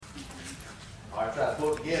Or I try to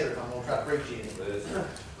pull it together if I'm going to try to preach anything.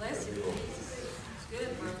 Bless you, Jesus. It's good,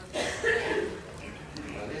 brother.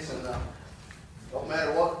 Now listen, don't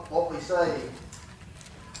matter what we say,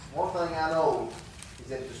 one thing I know is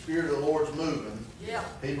that the Spirit of the Lord's moving. Yeah.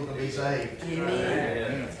 People can be saved.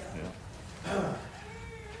 Amen.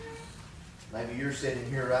 Maybe you're sitting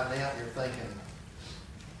here right now and you're thinking,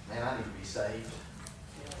 man, I need to be saved.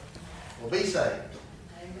 Well, be saved.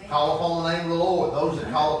 Amen. Call upon the name of the Lord. Those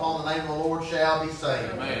that call upon the name of the Lord shall be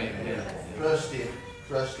saved. Amen. Trust Him.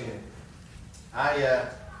 Trust Him.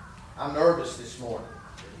 I'm nervous this morning.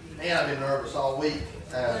 Man, I've been nervous all week.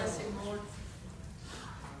 Bless him, Lord.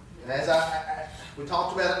 And as we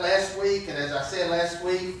talked about it last week, and as I said last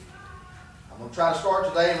week, I'm going to try to start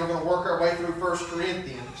today, and we're going to work our way through 1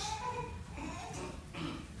 Corinthians.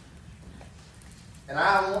 And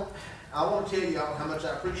I want to tell you all how much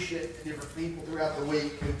I appreciate the different people throughout the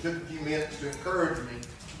week who took a few minutes to encourage me.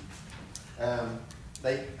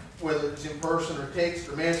 Whether it's in person or text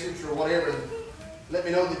or message or whatever, let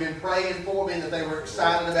me know they've been praying for me and that they were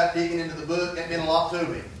excited about digging into the book. That meant a lot to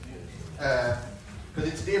me. Because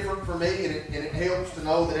it's different for me, and it helps to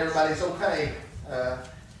know that everybody's okay. And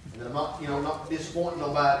that I'm not disappointing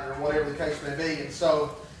nobody or whatever the case may be. And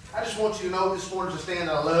so I just want you to know this morning, to stand,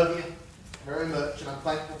 that I love you very much, and I'm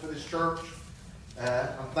thankful for this church.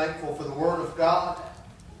 I'm thankful for the Word of God.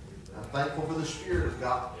 I'm thankful for the Spirit of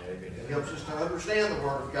God. It helps us to understand the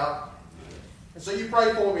Word of God. And so you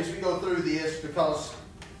pray for me as we go through this, because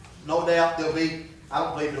no doubt there'll be, I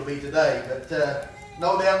don't believe it'll be today, but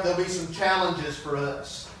no doubt there'll be some challenges for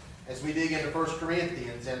us as we dig into 1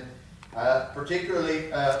 Corinthians. And particularly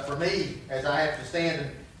for me, as I have to stand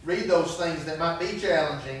and read those things that might be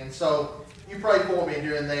challenging. And so you pray for me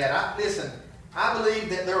during that. I believe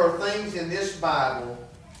that there are things in this Bible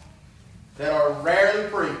that are rarely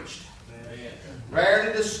preached,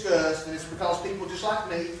 rarely discussed, and it's because people just like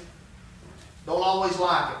me don't always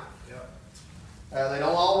like it. They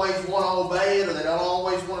don't always want to obey it, or they don't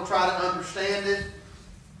always want to try to understand it.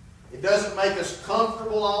 It doesn't make us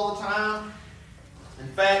comfortable all the time. In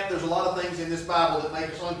fact, there's a lot of things in this Bible that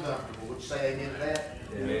make us uncomfortable. Would you say amen to that?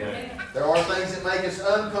 Amen. There are things that make us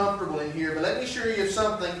uncomfortable in here, but let me assure you of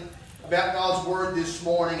something about God's Word this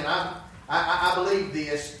morning, and I believe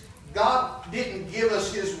this. God didn't give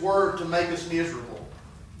us His Word to make us miserable.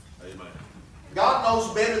 Amen. God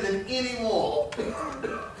knows better than anyone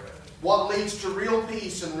what leads to real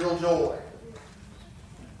peace and real joy.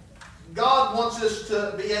 God wants us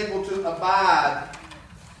to be able to abide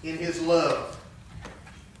in His love.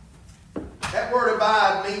 That word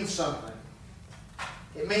abide means something.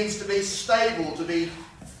 It means to be stable, to be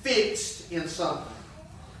fixed in something.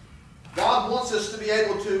 God wants us to be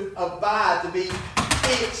able to abide, to be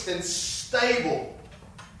fixed and stable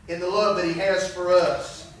in the love that He has for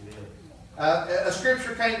us. A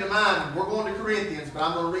scripture came to mind. We're going to Corinthians, but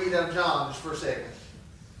I'm going to read out of John just for a second.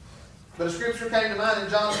 But a scripture came to mind in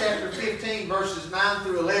John chapter 15, verses 9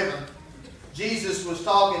 through 11. Jesus was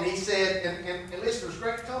talking. He said, and listen, there's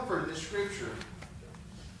great comfort in this scripture.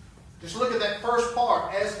 Just look at that first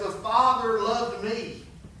part. As the Father loved me,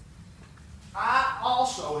 I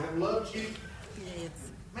also have loved you.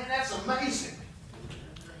 Man, that's amazing.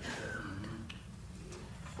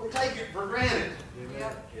 We take it for granted.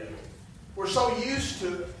 We're so used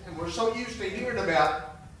to it, and we're so used to hearing about it.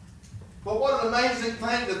 But what an amazing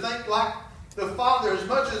thing to think like the Father, as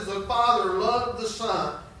much as the Father loved the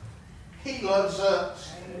Son, He loves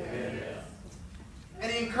us. Amen.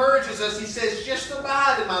 And He encourages us. He says, just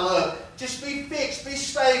abide in my love. Just be fixed, be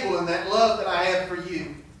stable in that love that I have for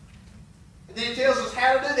you. And then He tells us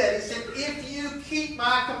how to do that. He said, if you keep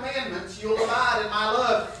my commandments, you'll abide in my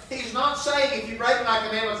love. He's not saying if you break my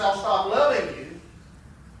commandments, I'll stop loving you.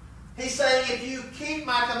 He's saying if you keep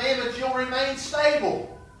my commandments, you'll remain stable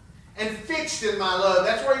and fixed in my love.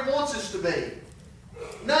 That's where He wants us to be.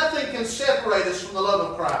 Nothing can separate us from the love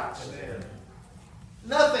of Christ. Amen.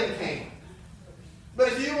 Nothing can. But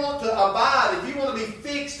if you want to abide, if you want to be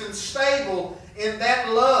fixed and stable in that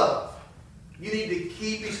love, you need to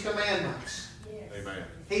keep His commandments. Yes. Amen.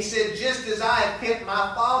 He said, just as I have kept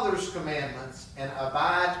my Father's commandments and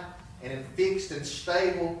abide and am fixed and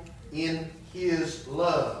stable in His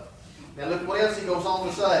love. Now look what else He goes on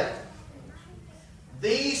to say.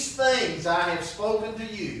 These things I have spoken to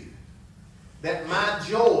you, that my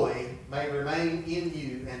joy may remain in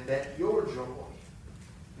you, and that your joy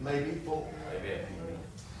may be full. Amen.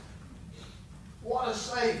 What a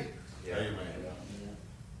Savior. Amen.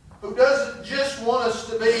 Who doesn't just want us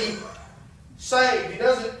to be saved. He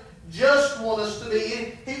doesn't just want us to be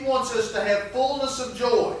in. He wants us to have fullness of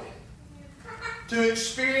joy. To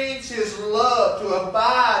experience His love. To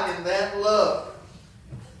abide in that love.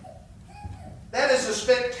 That is a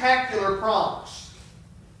spectacular promise.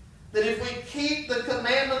 That if we keep the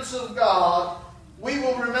commandments of God, we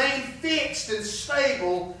will remain fixed and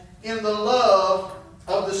stable in the love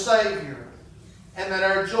of the Savior, and that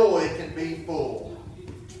our joy can be full.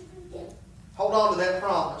 Hold on to that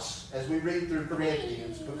promise as we read through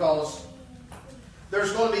Corinthians, because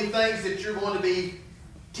there's going to be things that you're going to be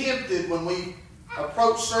tempted when we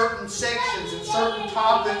approach certain sections and certain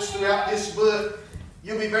topics throughout this book.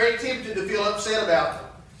 You'll be very tempted to feel upset about them.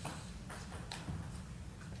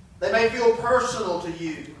 They may feel personal to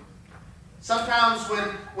you. Sometimes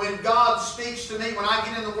when God speaks to me, when I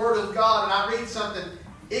get in the Word of God and I read something,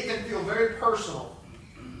 it can feel very personal.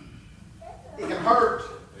 It can hurt.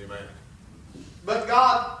 Amen. But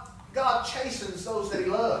God chastens those that He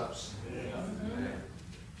loves.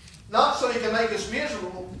 Not so He can make us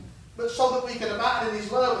miserable, but so that we can abide in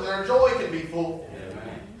His love and our joy can be full.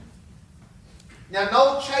 Now,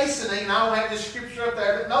 no chastening, and I don't have this scripture up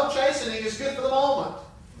there, but no chastening is good for the moment.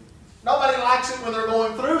 Nobody likes it when they're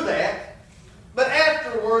going through that. But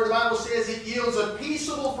afterward, the Bible says it yields a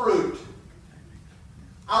peaceable fruit.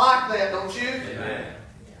 I like that, don't you? Amen.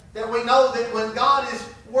 That we know that when God is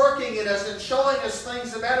working in us and showing us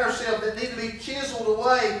things about ourselves that need to be chiseled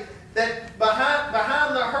away, that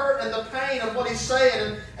behind the hurt and the pain of what He's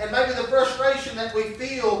saying, and maybe the frustration that we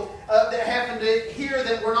feel that happen to hear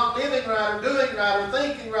that we're not living right or doing right or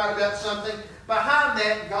thinking right about something, behind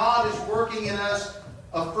that, God is working in us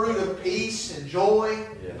a fruit of peace and joy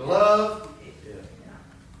and love.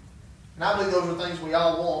 And I believe those are things we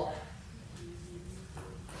all want.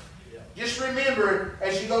 Just remember,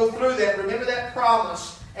 as you go through that, remember that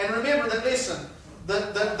promise. And remember that, listen,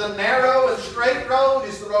 the narrow and straight road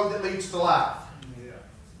is the road that leads to life.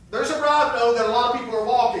 There's a broad road that a lot of people are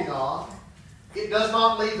walking on. It does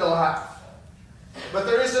not lead to life. But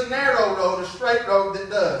there is a narrow road, a straight road that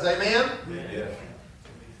does. Amen? Yeah.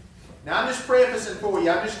 Now I'm just prefacing for you.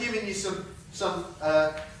 I'm just giving you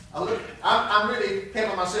I'm really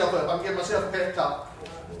pepping myself up. I'm giving myself a pep talk.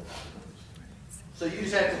 So you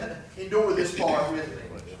just have to endure this part with me.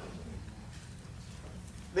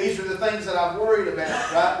 These are the things that I've worried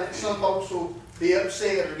about, right? That some folks will be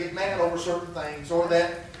upset or get mad over certain things,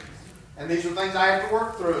 and these are things I have to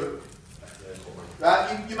work through.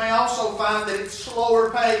 Right? You may also find that it's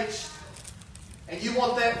slower paced. And you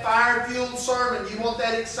want that fire-fueled sermon. You want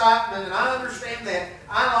that excitement. And I understand that.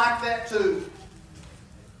 I like that too.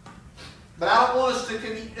 But I don't want us to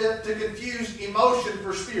confuse emotion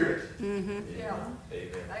for spirit. Mm-hmm. Yeah.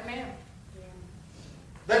 Amen.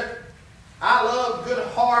 But I love good,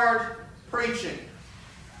 hard preaching.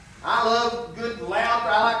 I love good, loud.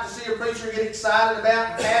 I like to see a preacher get excited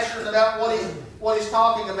about, passionate about what he's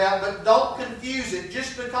talking about. But don't confuse it.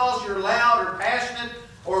 Just because you're loud or passionate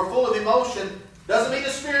or full of emotion doesn't mean a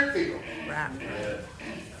spirit filled. Right.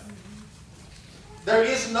 There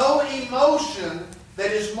is no emotion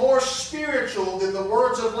that is more spiritual than the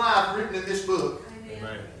words of life written in this book.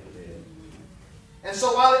 Amen. And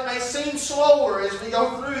so while it may seem slower as we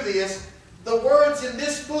go through this, the words in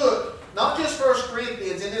this book, not just 1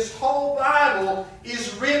 Corinthians, in this whole Bible,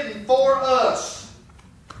 is written for us.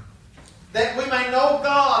 That we may know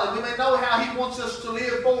God and we may know how He wants us to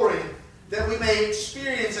live for Him. That we may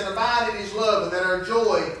experience and abide in His love, and that our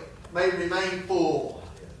joy may remain full.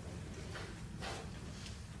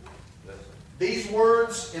 These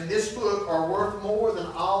words in this book are worth more than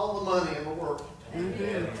all the money in the world.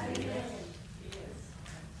 Mm-hmm.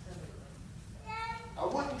 I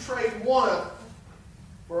wouldn't trade one of them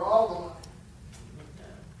for all the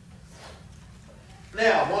money.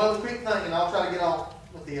 Now, one other quick thing, and I'll try to get on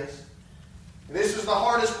with this. And this is the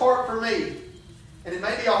hardest part for me. And it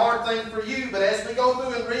may be a hard thing for you, but as we go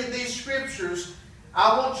through and read these scriptures,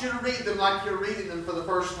 I want you to read them like you're reading them for the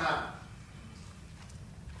first time.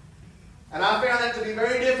 And I found that to be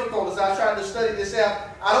very difficult as I tried to study this out.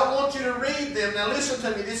 I don't want you to read them. Now listen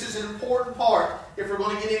to me, this is an important part if we're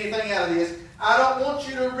going to get anything out of this. I don't want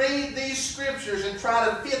you to read these scriptures and try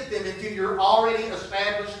to fit them into your already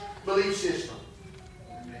established belief system.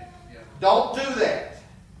 Don't do that.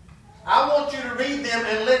 I want you to read them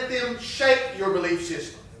and let them shape your belief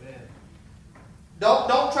system.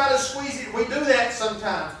 Don't try to squeeze it. We do that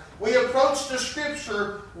sometimes. We approach the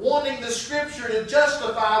Scripture wanting the Scripture to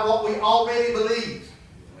justify what we already believe.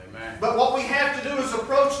 Amen. But what we have to do is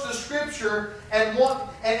approach the Scripture and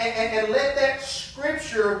let that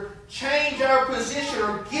Scripture change our position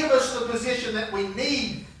or give us the position that we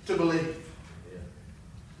need to believe.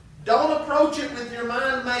 Don't approach it with your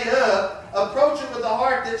mind made up. Approach it with a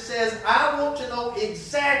heart that says, I want to know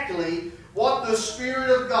exactly what the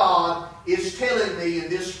Spirit of God is telling me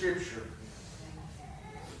in this Scripture.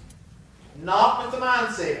 Not with the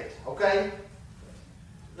mindset, okay?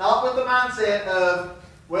 Not with the mindset of,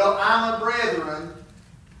 well, I'm a Brethren,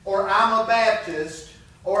 or I'm a Baptist,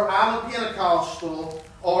 or I'm a Pentecostal,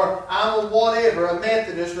 or I'm a whatever, a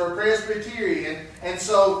Methodist or a Presbyterian, and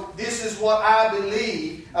so this is what I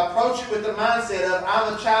believe. Approach it with the mindset of,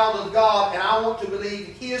 I'm a child of God, and I want to believe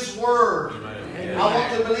His Word. Amen. I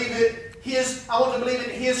want to believe I want to believe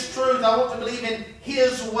in His truth. I want to believe in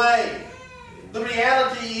His way. The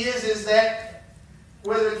reality is that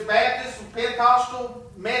whether it's Baptist, Pentecostal,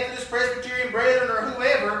 Methodist, Presbyterian, Brethren, or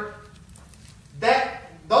whoever, that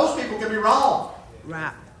those people can be wrong.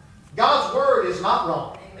 Right. God's Word is not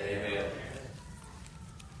wrong. Amen.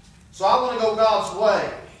 So I want to go God's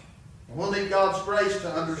way. And we'll need God's grace to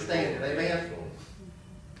understand it. Amen?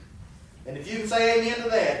 And if you can say amen to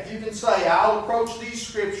that, if you can say, I'll approach these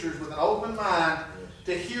Scriptures with an open mind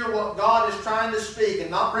to hear what God is trying to speak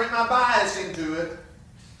and not bring my bias into it,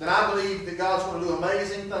 then I believe that God's going to do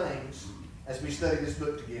amazing things as we study this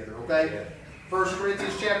book together. Okay? 1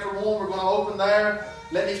 Corinthians chapter 1, we're going to open there.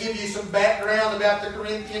 Let me give you some background about the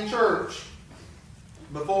Corinthian church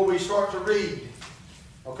before we start to read.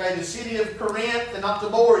 Okay, the city of Corinth, and not to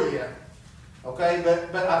bore you. Okay,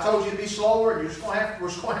 but I told you to be slower, and we're just going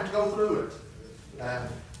to have to go through it.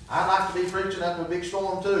 I'd like to be preaching up a big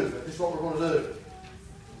storm too, but this is what we're going to do.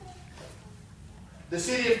 The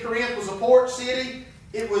city of Corinth was a port city.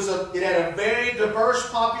 It had a very diverse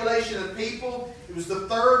population of people. It was the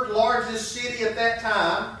third largest city at that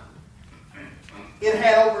time. It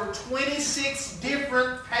had over 26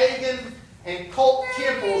 different pagan and cult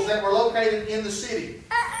temples that were located in the city.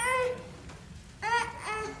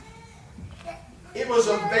 It was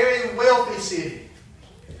a very wealthy city.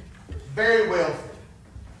 Very wealthy.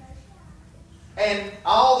 And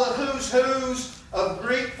all the who's of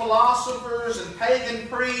Greek philosophers and pagan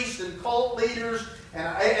priests and cult leaders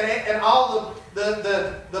and all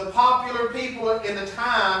the popular people in the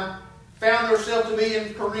time found themselves to be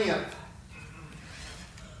in Corinth.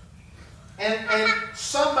 And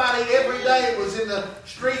somebody every day was in the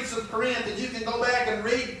streets of Corinth, and you can go back and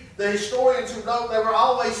read the historians who wrote they were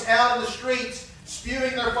always out in the streets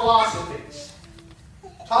spewing their philosophies,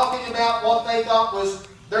 talking about what they thought was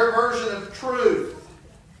their version of truth.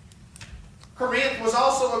 Corinth was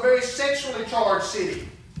also a very sexually charged city.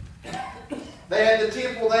 They had the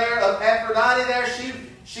temple there of Aphrodite there.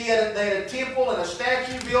 They had a temple and a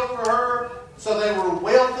statue built for her. So they were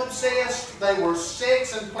wealth obsessed. They were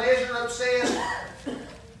sex and pleasure obsessed.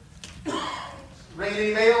 Ring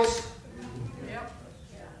any bells? Yep.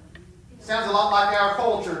 Sounds a lot like our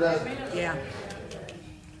culture, doesn't it? Yeah.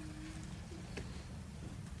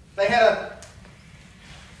 They had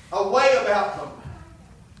a way about them.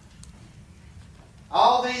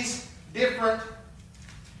 All these different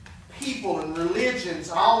people and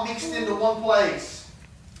religions all mixed into one place.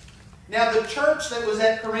 Now, the church that was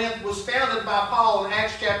at Corinth was founded by Paul in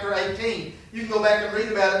Acts chapter 18. You can go back and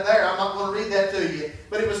read about it there. I'm not going to read that to you.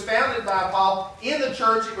 But it was founded by Paul. In the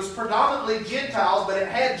church, it was predominantly Gentiles, but it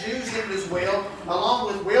had Jews in it as well, along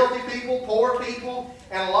with wealthy people, poor people,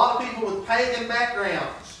 and a lot of people with pagan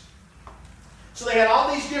backgrounds. So they had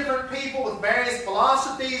all these different people with various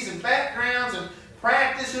philosophies and backgrounds and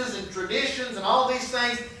practices and traditions and all these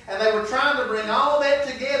things, and they were trying to bring all that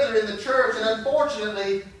together in the church, and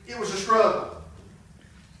unfortunately, it was a struggle.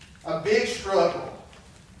 A big struggle.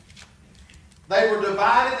 They were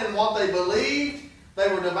divided in what they believed. They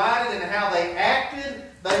were divided in how they acted.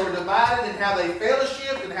 They were divided in how they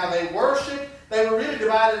fellowshiped and how they worshiped. They were really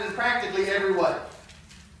divided in practically every way.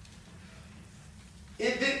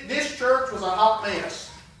 This church was a hot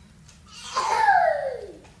mess.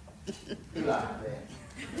 Who liked that?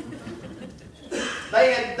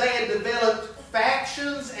 They had developed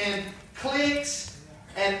factions and cliques.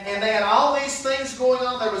 And they had all these things going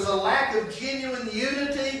on. There was a lack of genuine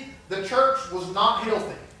unity. The church was not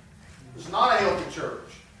healthy. It was not a healthy church.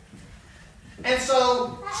 And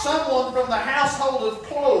so someone from the household of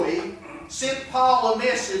Chloe sent Paul a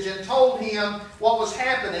message and told him what was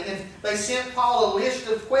happening. And they sent Paul a list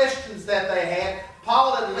of questions that they had.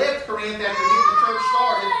 Paul had left Corinth after getting the church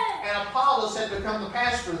started, and Apollos had become the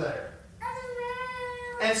pastor there.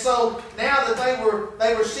 And so now that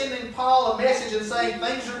they were sending Paul a message and saying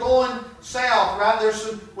things are going south, right?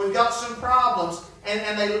 We've got some problems,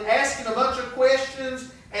 and they asked him a bunch of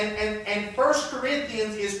questions. And 1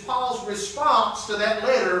 Corinthians is Paul's response to that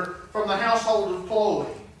letter from the household of Chloe.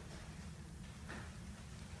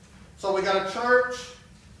 So we got a church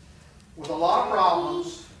with a lot of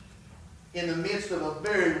problems in the midst of a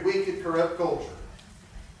very wicked, corrupt culture.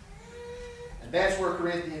 And that's where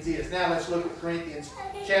Corinthians is. Now let's look at Corinthians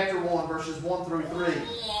chapter 1, verses 1 through 3.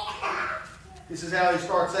 This is how he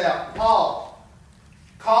starts out. Paul,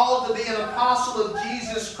 called to be an apostle of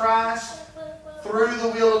Jesus Christ through the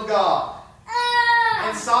will of God.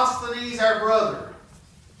 And Sosthenes, our brother,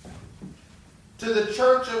 to the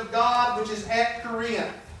church of God which is at Corinth,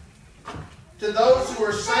 to those who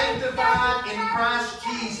are sanctified in Christ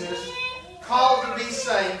Jesus, called to be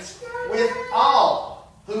saints, with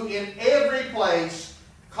all who in every place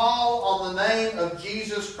call on the name of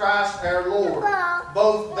Jesus Christ our Lord,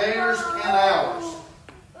 both theirs and ours.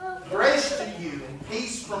 Grace to you and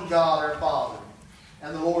peace from God our Father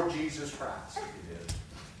and the Lord Jesus Christ.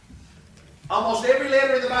 Almost every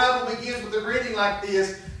letter in the Bible begins with a greeting like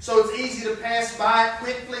this, so it's easy to pass by it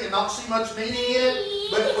quickly and not see much meaning in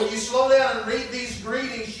it. But when you slow down and read these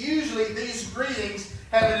greetings, usually these greetings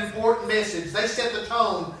have an important message. They set the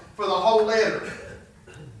tone for the whole letter.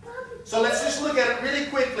 So let's just look at it really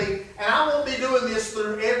quickly. And I won't be doing this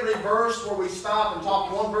through every verse where we stop and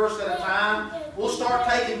talk one verse at a time. We'll start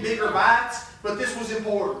taking bigger bites, but this was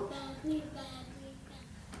important.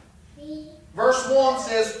 Verse 1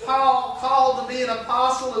 says, Paul, called to be an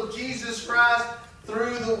apostle of Jesus Christ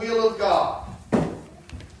through the will of God.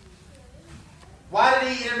 Why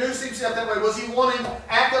did he introduce himself that way? Was he wanting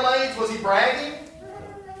accolades? Was he bragging?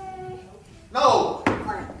 No.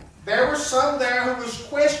 There were some there who was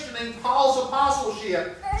questioning Paul's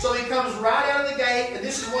apostleship. So he comes right out of the gate, and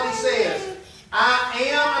this is what he says. I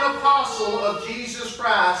am an apostle of Jesus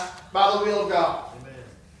Christ by the will of God. Amen.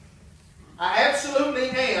 I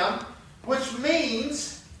absolutely am, which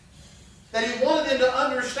means that he wanted them to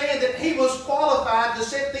understand that he was qualified to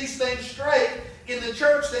set these things straight in the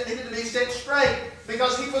church that needed to be set straight.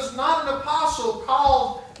 Because he was not an apostle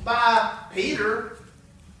called by Peter.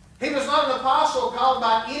 He was not an apostle called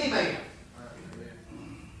by any man.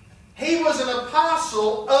 He was an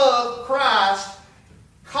apostle of Christ,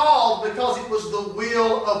 called because it was the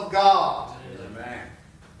will of God. Amen.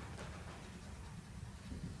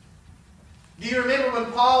 Do you remember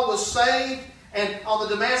when Paul was saved and on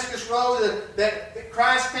the Damascus Road that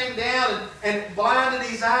Christ came down and blinded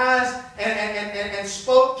his eyes and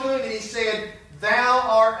spoke to him, and he said, Thou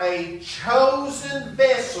art a chosen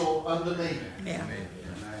vessel unto me. Yeah. Amen.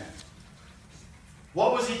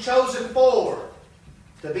 What was he chosen for?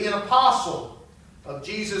 To be an apostle of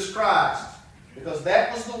Jesus Christ. Because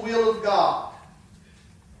that was the will of God.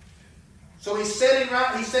 So he's setting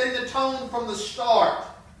the tone from the start.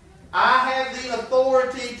 I have the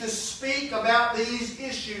authority to speak about these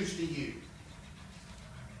issues to you.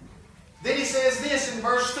 Then he says this in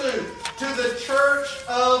verse 2. To the church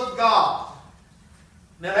of God.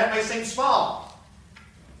 Now that may seem small.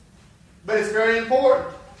 But it's very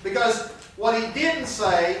important. Because what he didn't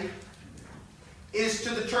say is to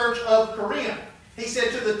the church of Corinth. He said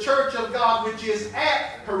to the church of God which is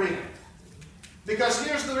at Corinth. Because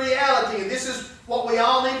here's the reality, and this is what we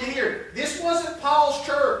all need to hear. This wasn't Paul's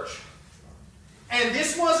church. And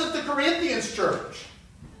this wasn't the Corinthians church.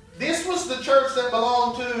 This was the church that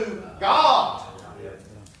belonged to God.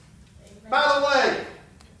 By the way,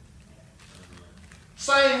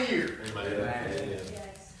 same here.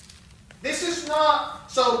 This is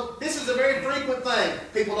not, so this is a very frequent thing.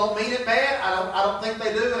 People don't mean it bad. I don't think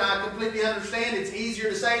they do, and I completely understand. It's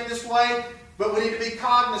easier to say it this way, but we need to be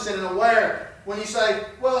cognizant and aware. When you say,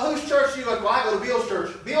 well, whose church do you go to? Well, I go to Bill's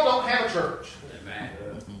church. Bill don't have a church. Amen.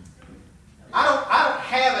 I don't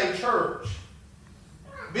have a church.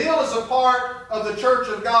 Bill is a part of the church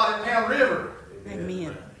of God at Pound River.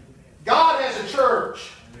 Amen. God has a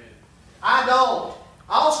church. I don't.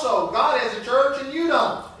 Also, God has a church and you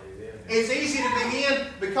don't. It's easy to begin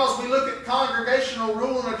because we look at congregational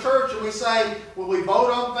rule in a church and we say, well, we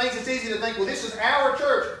vote on things. It's easy to think, well, this is our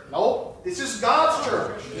church. No, this is God's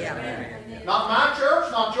church. Yeah. Not my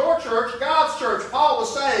church, not your church, God's church. Paul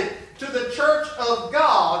was saying to the church of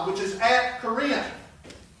God, which is at Corinth.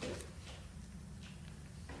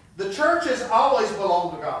 The church has always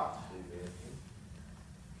belonged to God.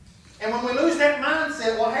 And when we lose that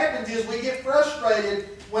mindset, what happens is we get frustrated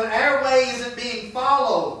when our way isn't being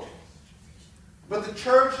followed. But the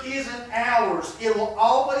church isn't ours. It will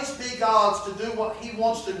always be God's to do what He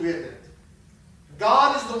wants to with it.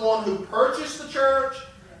 God is the one who purchased the church.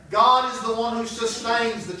 God is the one who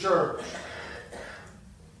sustains the church.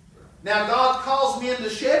 Now, God calls men to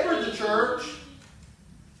shepherd the church,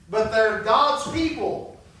 but they're God's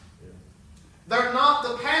people. They're not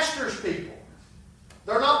the pastor's people.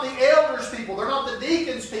 They're not the elders' people. They're not the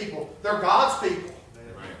deacons' people. They're God's people.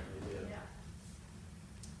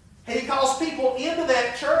 He calls people into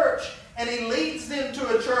that church, and He leads them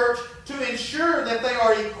to a church to ensure that they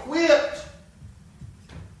are equipped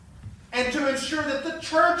and to ensure that the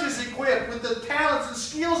church is equipped with the talents and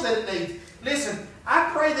skills that it needs. Listen, I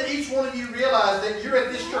pray that each one of you realize that you're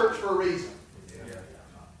at this church for a reason.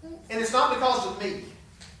 And it's not because of me.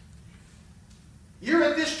 You're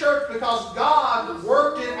at this church because God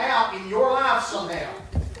worked it out in your life somehow.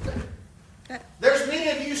 There's many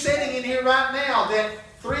of you sitting in here right now that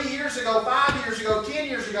 3 years ago, 5 years ago, 10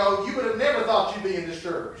 years ago, you would have never thought you'd be in this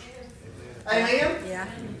church. Amen? Yeah.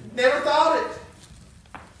 Never thought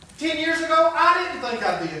it. 10 years ago, I didn't think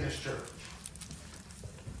I'd be in this church.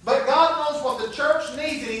 But God knows what the church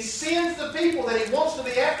needs, and He sends the people that He wants to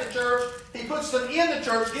be at the church. He puts them in the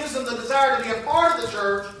church, gives them the desire to be a part of the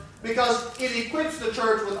church, because it equips the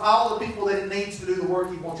church with all the people that it needs to do the work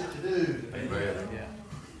He wants it to do. Amen.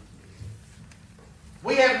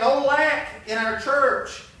 We have no lack in our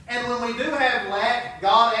church. And when we do have lack,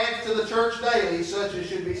 God adds to the church daily such as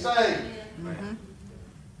should be saved. Mm-hmm.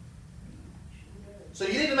 So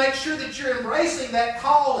you need to make sure that you're embracing that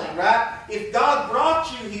calling, right? If God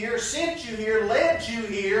brought you here, sent you here, led you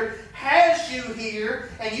here, has you here,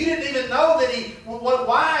 and you didn't even know that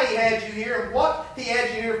why He had you here and what He had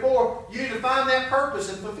you here for, you need to find that purpose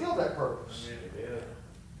and fulfill that purpose.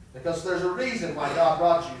 Because there's a reason why God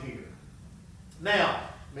brought you here. Now,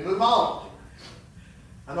 let me move on.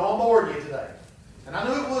 I know I'm boring you today. And I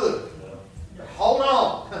knew it would. But hold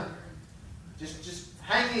on. Just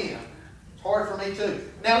hang in. It's hard for me too.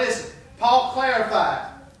 Now listen, Paul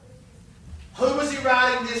clarified. Who was he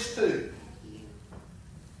writing this to?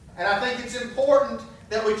 And I think it's important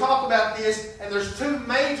that we talk about this, and there's two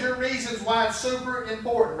major reasons why it's super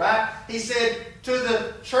important, right? He said, to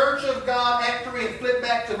the church of God at Corinth. Flip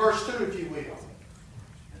back to verse 2, if you will.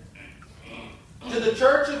 To the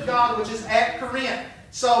church of God which is at Corinth.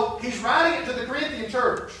 So, he's writing it to the Corinthian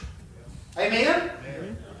church. Amen?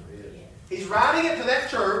 Amen. He's writing it to that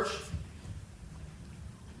church.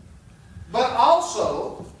 But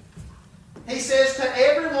also, he says to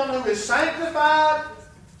everyone who is sanctified,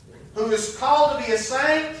 who is called to be a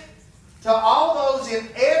saint, to all those in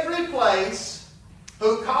every place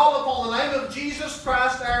who call upon the name of Jesus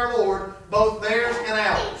Christ our Lord, both theirs and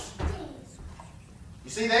ours. You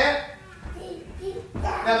see that?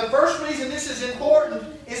 Now the first reason this is important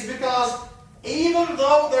is because even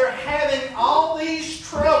though they're having all these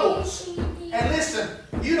troubles, and listen,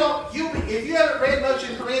 if you haven't read much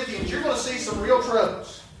in Corinthians, you're going to see some real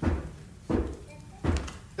troubles.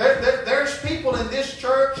 There's people in this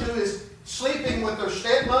church who is sleeping with their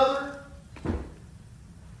stepmother.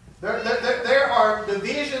 There are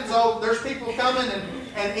divisions. There's people coming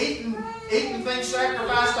and eating things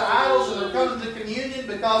sacrificed to idols, and they're coming to communion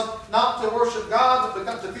because not to worship God, but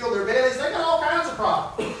because to fill their bellies. They got all kinds of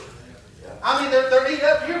problems. I mean, they're eating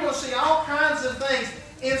up. You're going to see all kinds of things.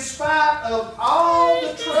 In spite of all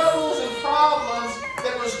the troubles and problems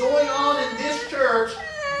that was going on in this church,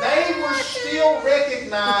 they were still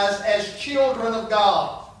recognized as children of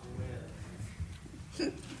God.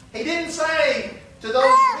 He didn't say to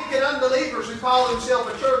those wicked unbelievers who call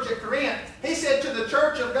themselves a church at Corinth. He said to the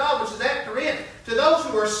church of God, which is at Corinth, to those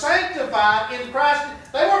who are sanctified in Christ.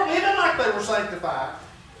 They weren't living like they were sanctified.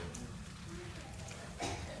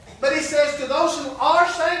 But he says to those who are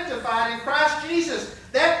sanctified in Christ Jesus.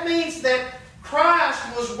 That means that Christ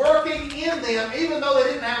was working in them even though they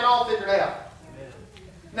didn't have it all figured out.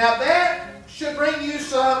 Now that should bring you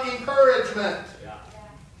some encouragement.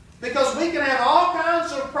 Because we can have all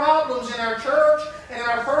kinds of problems in our church and in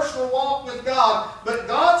our personal walk with God, but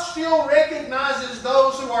God still recognizes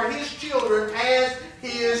those who are His children as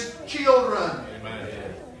His children.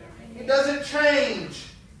 Amen. It doesn't change.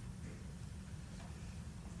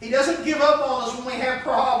 He doesn't give up on us when we have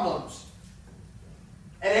problems.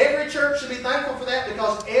 And every church should be thankful for that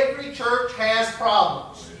because every church has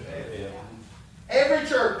problems. Every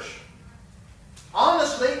church.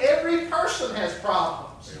 Honestly, every person has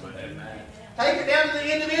problems. Take it down to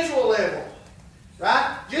the individual level.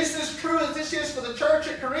 Right? Just as true as this is for the church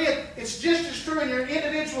at Corinth, it's just as true in your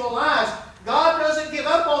individual lives. God doesn't give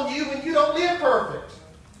up on you when you don't live perfect.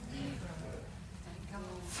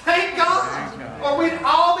 Thank God. Or we'd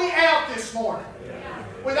all be out this morning.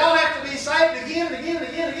 We'd all have to be saved again and again and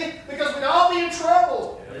again and again because we'd all be in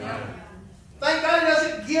trouble. Thank God He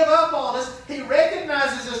doesn't give up on us. He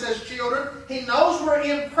recognizes us as children. He knows we're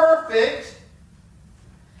imperfect.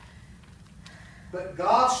 But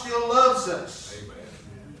God still loves us.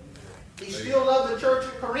 He still loved the church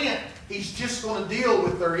at Corinth. He's just going to deal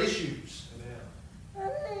with their issues.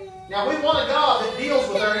 Now we want a God that deals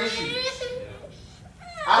with our issues.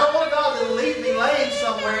 I don't want a God that leave me laying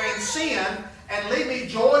somewhere in sin and leave me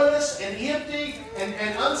joyless and empty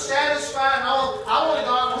and unsatisfied and all. I want a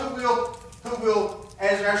God who will,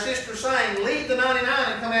 as our sister sang, leave the 99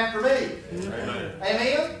 and come after me. Amen?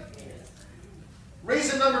 Amen?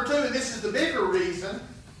 Reason number 2, and this is the bigger reason,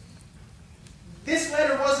 this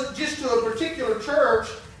letter wasn't just to a particular church.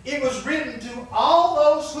 It was written to all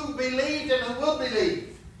those who believed and who will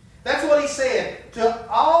believe. That's what he said. To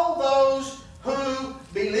all those who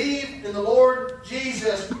believe in the Lord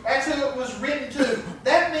Jesus. That's who it was written to.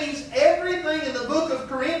 That means everything in the book of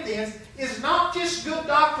Corinthians is not just good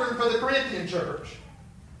doctrine for the Corinthian church.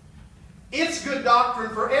 It's good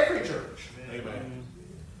doctrine for every church. Amen.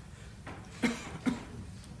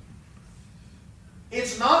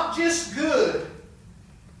 It's not just good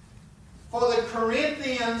for the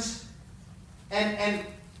Corinthians and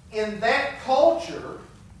in that culture.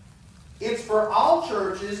 It's for all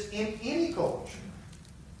churches in any culture.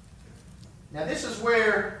 Now this is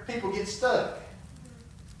where people get stuck.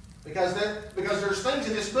 Because there's things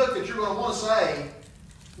in this book that you're going to want to say,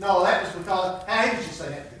 no, that was because, how did you say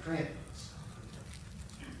that to the Corinthians?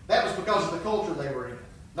 That was because of the culture they were in.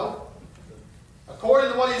 Nope.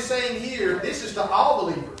 According to what he's saying here, this is to all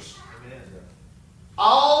believers.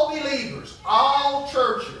 All believers, all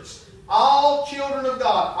churches, all children of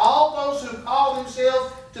God, all those who call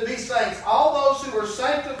themselves to be saints, all those who are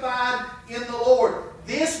sanctified in the Lord.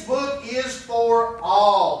 This book is for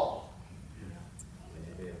all.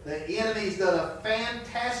 The enemy's done a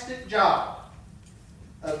fantastic job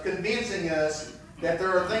of convincing us that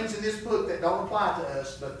there are things in this book that don't apply to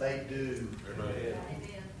us, but they do. Amen.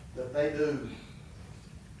 That they do.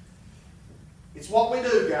 It's what we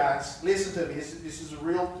do, guys. Listen to me. This is a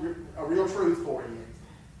real truth for you.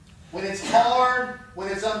 When it's hard, when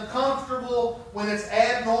it's uncomfortable, when it's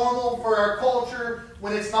abnormal for our culture,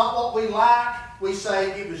 when it's not what we like, we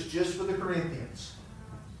say it was just for the Corinthians.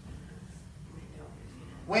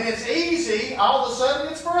 When it's easy, all of a sudden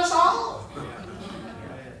it's for us all.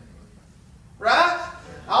 Right?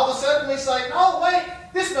 All of a sudden we say, oh wait,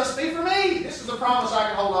 this must be for me. This is a promise I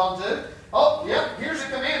can hold on to. Oh, yep, here's a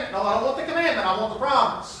commandment. No, I don't want the commandment. I want the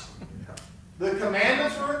promise. The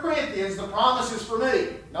commandments for the Corinthians, the promise is for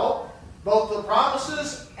me. Nope. Both the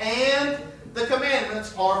promises and the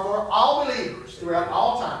commandments are for all believers throughout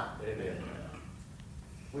all time. Amen.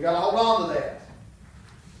 We got to hold on to that.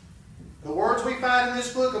 The words we find in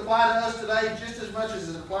this book apply to us today just as much as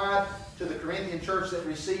it applied to the Corinthian church that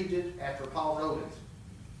received it after Paul wrote it.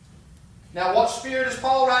 Now, what spirit is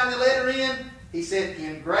Paul writing the letter in? He said,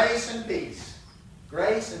 in grace and peace.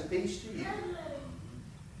 Grace and peace to you.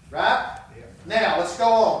 Right? Yeah. Now, let's go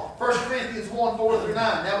on. 1 Corinthians 1, 4 through 9.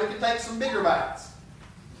 Now we can take some bigger bites.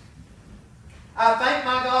 I thank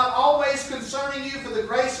my God always concerning you for the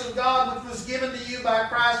grace of God which was given to you by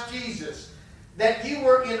Christ Jesus, that you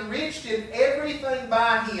were enriched in everything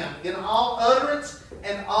by Him, in all utterance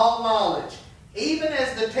and all knowledge, even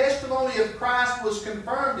as the testimony of Christ was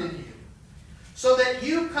confirmed in you, so that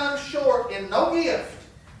you come short in no gift,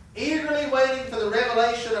 eagerly waiting for the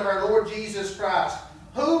revelation of our Lord Jesus Christ,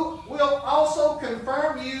 who will also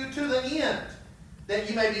confirm you to the end, that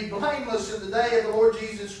you may be blameless in the day of the Lord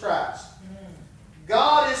Jesus Christ.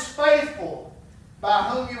 God is faithful, by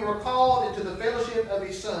whom you were called into the fellowship of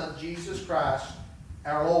His Son, Jesus Christ,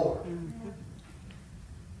 our Lord.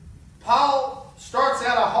 Paul starts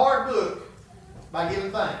out a hard book by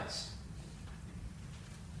giving thanks.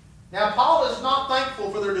 Now, Paul is not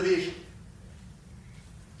thankful for their division.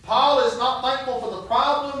 Paul is not thankful for the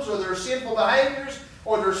problems or their sinful behaviors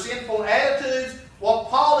or their sinful attitudes. What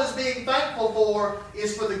Paul is being thankful for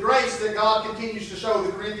is for the grace that God continues to show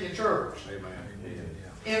the Corinthian church. Amen.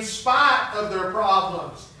 In spite of their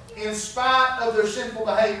problems, in spite of their sinful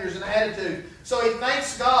behaviors and attitude. So he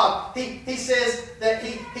thanks God. He says that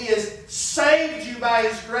He has saved you by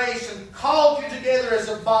His grace and called you together as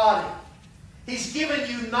a body. He's given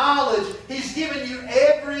you knowledge. He's given you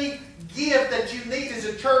every gift that you need as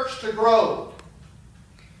a church to grow.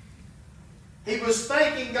 He was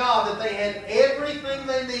thanking God that they had everything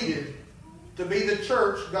they needed to be the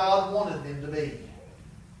church God wanted them to be.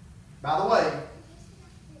 By the way,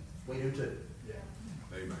 we do too.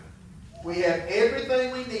 Amen. We have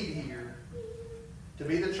everything we need here to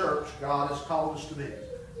be the church God has called us to be.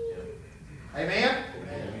 Amen?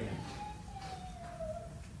 Amen.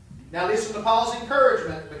 Now listen to Paul's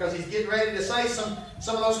encouragement, because he's getting ready to say some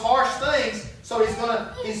of those harsh things. So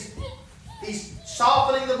he's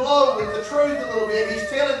softening the blow with the truth a little bit. He's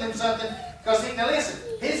telling them something. Because now listen,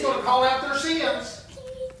 he's going to call out their sins.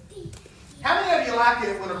 How many of you like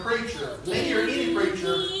it when a preacher, me or any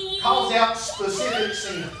preacher, calls out specific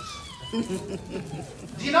sins?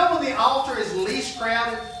 Do you know when the altar is least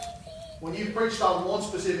crowded? When you've preached on one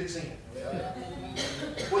specific sin.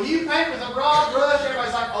 When you paint with a broad brush,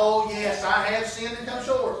 everybody's like, oh yes, I have sinned and come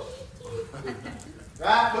short.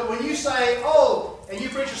 Right? But when you say, oh, and you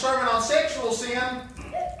preach a sermon on sexual sin,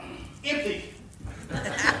 empty.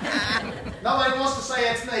 Nobody wants to say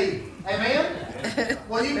that's me. Amen?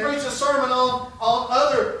 When you preach a sermon on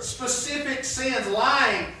other specific sins,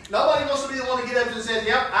 lying, nobody wants to be the one to get up and say,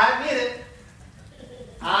 yep, I admit it.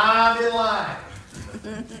 I've been lying.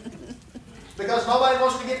 Because nobody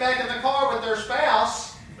wants to get back in the car with their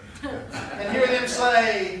spouse and hear them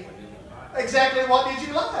say, exactly what did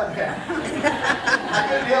you lie about? I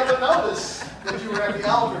couldn't help but notice that you were at the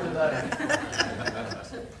altar today.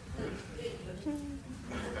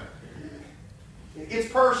 It gets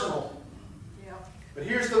personal. But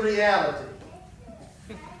here's the reality.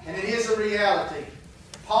 And it is a reality.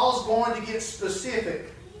 Paul's going to get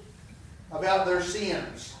specific about their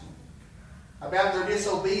sins, about their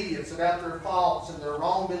disobedience, about their faults and their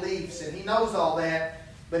wrong beliefs. And he knows all that,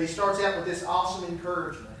 but he starts out with this awesome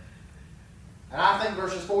encouragement. And I think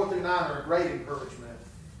verses 4 through 9 are a great encouragement,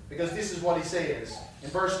 because this is what he says. In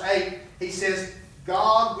verse 8, he says,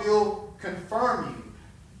 God will confirm you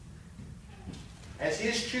as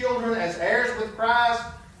His children, as heirs with Christ,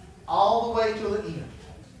 all the way to the end.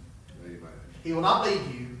 Amen. He will not leave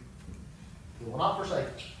you. He will not forsake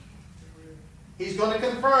you. He's going to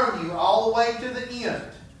confirm you all the way to the end.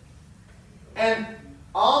 And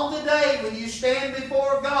on the day when you stand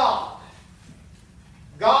before God,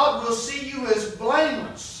 God will see you as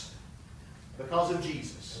blameless because of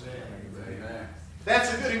Jesus. Amen.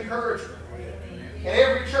 That's a good encouragement. And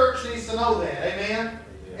every church needs to know that. Amen?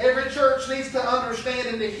 Every church needs to understand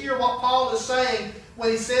and to hear what Paul is saying when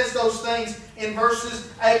he says those things in verses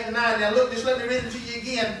 8 and 9. Now look, just let me read it to you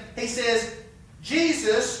again. He says,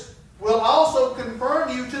 Jesus will also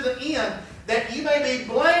confirm you to the end, that you may be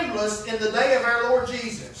blameless in the day of our Lord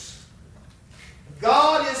Jesus.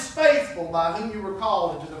 God is faithful, by whom you were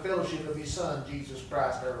called into the fellowship of His Son, Jesus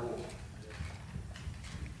Christ our Lord.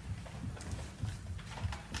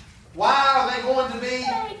 Why are they going to be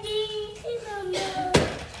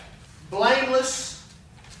blameless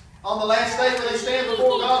on the last day when they stand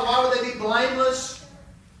before God? Why would they be blameless?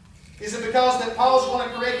 Is it because that Paul's going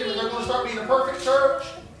to correct them and they're going to start being a perfect church?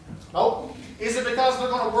 Nope. Is it because they're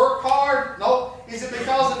going to work hard? Nope. Is it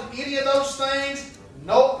because of any of those things?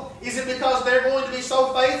 Nope. Is it because they're going to be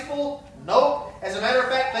so faithful? Nope. As a matter of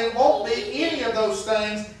fact, they won't be any of those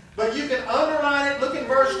things. But you can underline it, look in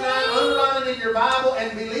verse 9, underline it in your Bible,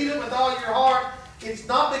 and believe it with all your heart. It's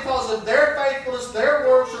not because of their faithfulness, their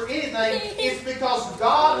works, or anything. It's because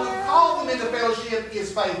God, who called them into fellowship,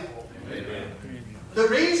 is faithful. Amen. The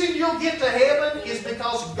reason you'll get to heaven is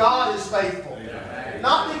because God is faithful.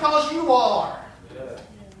 Not because you are.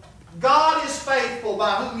 God is faithful,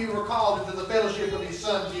 by whom you were called into the fellowship of His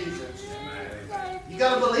Son, Jesus. You've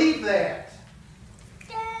got to believe that.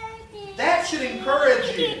 That should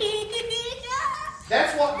encourage you.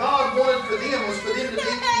 That's what God wanted for them, was for them to be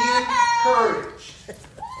encouraged.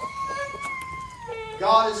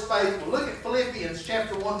 God is faithful. Look at Philippians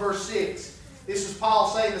chapter 1, verse 6. This is Paul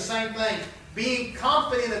saying the same thing. Being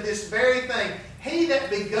confident of this very thing, He that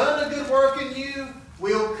begun a good work in you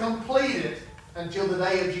will complete it until the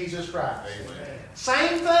day of Jesus Christ. Amen.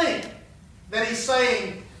 Same thing that he's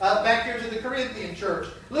saying back here to the Corinthian church.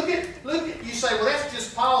 Look at, you say, well, that's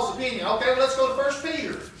just Paul's opinion. Okay, well, let's go to 1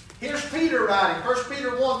 Peter. Here's Peter writing, 1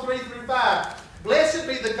 Peter 1, 3 through 5. Blessed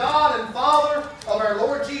be the God and Father of our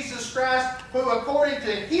Lord Jesus Christ, who according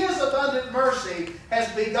to His abundant mercy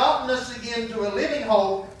has begotten us again to a living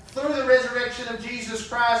hope through the resurrection of Jesus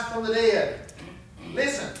Christ from the dead.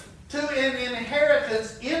 Listen, to an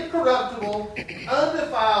inheritance incorruptible,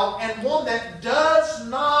 undefiled, and one that does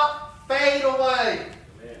not fade away.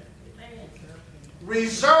 Amen.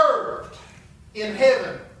 Reserved in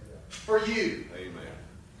heaven for you. Amen.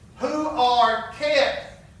 Who are kept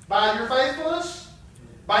by your faithfulness?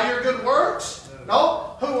 By your good works?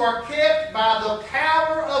 No. Who are kept by the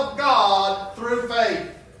power of God through faith.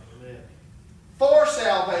 For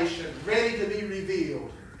salvation, ready to be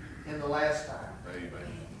revealed in the last time. Amen.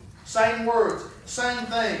 Same words, same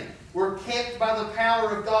thing. We're kept by the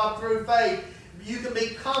power of God through faith. You can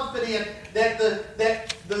be confident that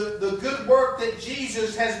the good work that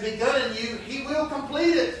Jesus has begun in you, He will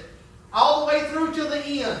complete it all the way through to the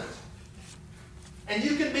end. And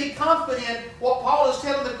you can be confident, what Paul is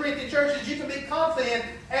telling the Corinthian churches, you can be confident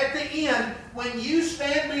at the end when you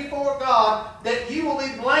stand before God that you will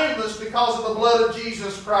be blameless because of the blood of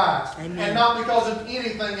Jesus Christ. Amen. And not because of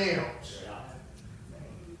anything else.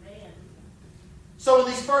 So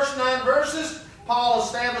in these first 9 verses, Paul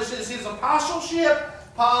establishes his apostleship.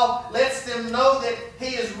 Paul lets them know that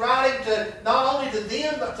he is writing to not only to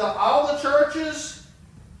them, but to all the churches.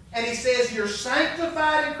 And he says, you're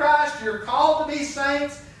sanctified in Christ. You're called to be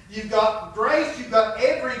saints. You've got grace. You've got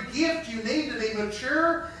every gift you need to be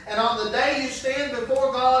mature. And on the day you stand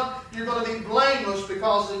before God, you're going to be blameless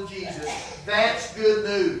because of Jesus. That's good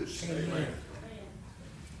news. Amen.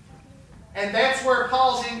 And that's where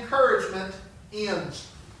Paul's encouragement ends.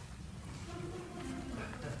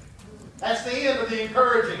 That's the end of the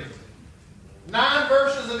encouraging. 9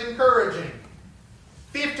 verses of encouraging.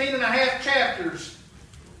 15 and a half chapters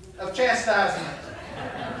of chastisement.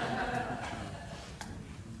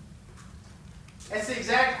 That's the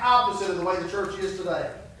exact opposite of the way the church is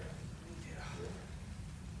today.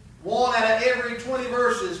 1 out of every 20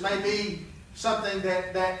 verses may be something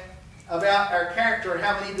that about our character and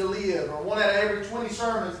how we need to live, or 1 out of every 20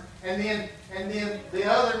 sermons, and then the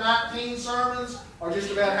other 19 sermons are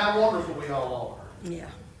just about how wonderful we all are. Yeah.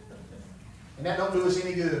 And that don't do us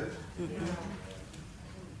any good.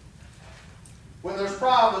 When there's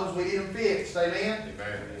problems, we need them fixed. Amen?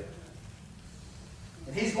 Amen.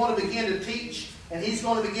 And He's going to begin to teach, and He's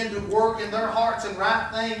going to begin to work in their hearts and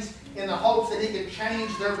right things in the hopes that He can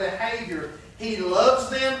change their behavior. He loves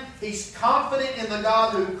them. He's confident in the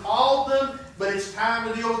God who called them, but it's time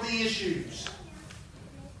to deal with the issues.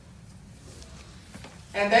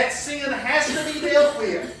 And that sin has to be dealt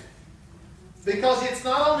with, because it's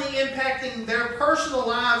not only impacting their personal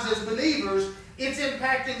lives as believers, it's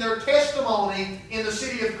impacting their testimony in the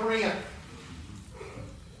city of Corinth.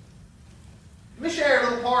 Let me share a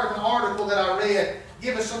little part of an article that I read.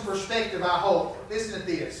 Give us some perspective, I hope. Listen to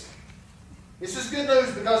this. This is good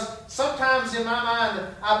news, because sometimes in my mind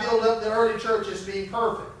I build up the early church as being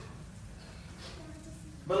perfect.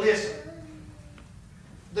 But listen.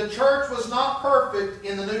 The church was not perfect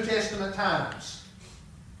in the New Testament times.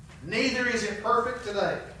 Neither is it perfect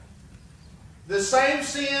today. The same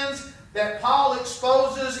sins that Paul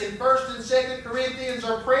exposes in 1 and 2 Corinthians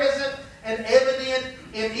are present and evident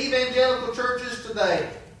in evangelical churches today.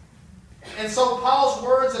 And so Paul's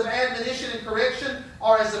words of admonition and correction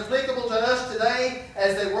are as applicable to us today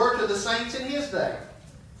as they were to the saints in his day.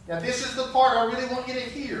 Now this is the part I really want you to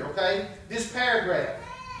hear, okay? This paragraph.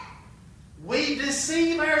 We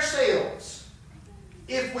deceive ourselves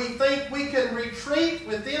if we think we can retreat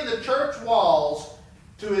within the church walls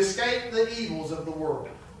to escape the evils of the world.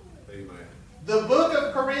 Amen. The book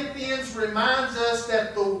of Corinthians reminds us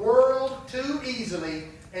that the world too easily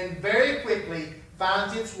and very quickly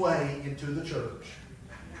finds its way into the church.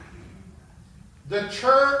 The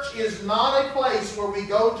church is not a place where we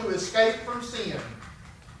go to escape from sin.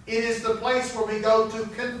 It is the place where we go to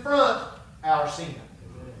confront our sin.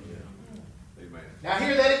 Amen. Now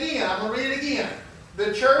hear that again. I'm going to read it again.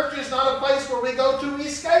 The church is not a place where we go to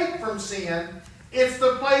escape from sin. It's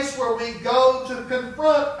the place where we go to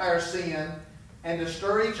confront our sin and to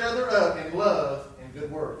stir each other up in love and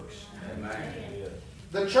good works. Amen.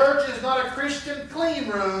 The church is not a Christian clean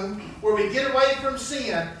room where we get away from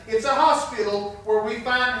sin. It's a hospital where we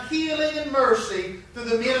find healing and mercy through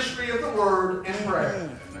the ministry of the Word and prayer.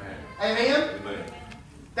 Amen. Amen? Amen.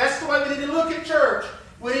 That's the way we need to look at church.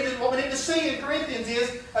 What we need to see in Corinthians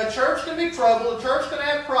is a church can be troubled, a church can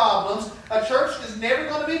have problems, a church is never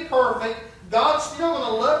going to be perfect. God's still going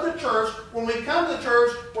to love the church. When we come to the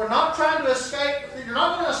church, we're not trying to escape. You're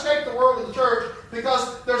not going to escape the world of the church,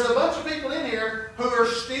 because there's a bunch of people in here who are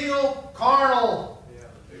still carnal.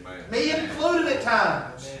 Amen. Me included at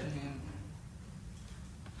times.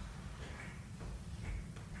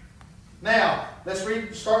 Now, let's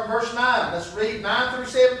start in verse 9. Let's read 9 through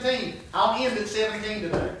 17. I'll end at 17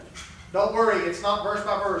 today. Don't worry, it's not verse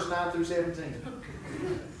by verse, 9 through 17.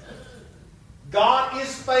 God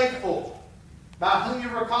is faithful, by whom you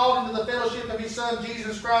were called into the fellowship of His Son,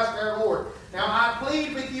 Jesus Christ our Lord. Now I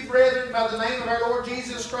plead with you, brethren, by the name of our Lord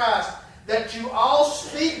Jesus Christ, that you all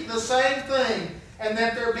speak the same thing, and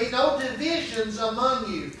that there be no divisions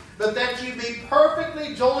among you, but that you be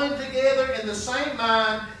perfectly joined together in the same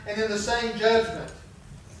mind and in the same judgment.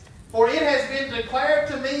 For it has been declared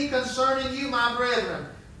to me concerning you, my brethren,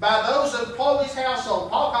 by those of Chloe's household,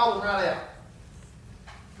 Paul called them right out,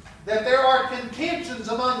 that there are contentions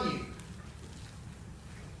among you.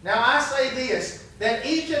 Now I say this, that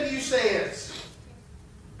each of you says,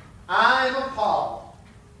 I am of Paul,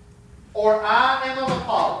 or I am of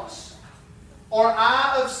Apollos, or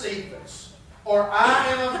I of Cephas, or I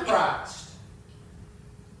am of Christ.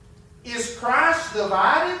 Is Christ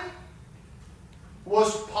divided?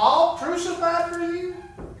 Was Paul crucified for you?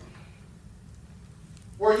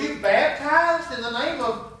 Were you baptized in the name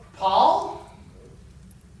of Paul?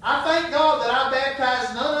 I thank God that I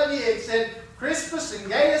baptized none of you except Crispus and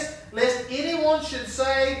Gaius, lest anyone should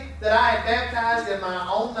say that I had baptized in my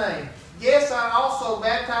own name. Yes, I also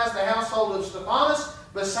baptized the household of Stephanas,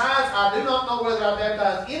 Besides, I do not know whether I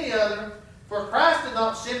baptize any other, for Christ did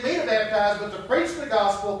not send me to baptize, but to preach the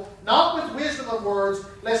gospel, not with wisdom of words,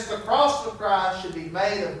 lest the cross of Christ should be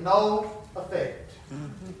made of no effect.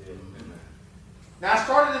 Now I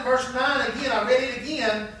started in verse 9 again. I read it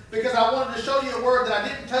again because I wanted to show you a word that I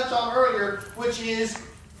didn't touch on earlier, which is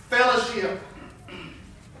fellowship.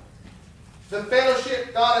 The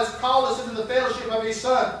fellowship, God has called us into the fellowship of His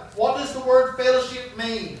Son. What does the word fellowship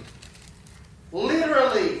mean?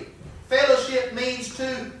 Literally, fellowship means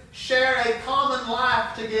to share a common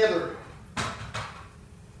life together.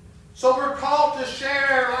 So we're called to share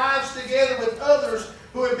our lives together with others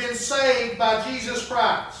who have been saved by Jesus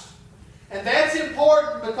Christ. And that's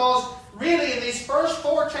important because really in these first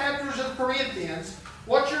 4 chapters of Corinthians,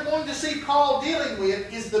 what you're going to see Paul dealing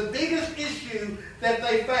with is the biggest issue that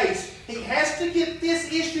they face. He has to get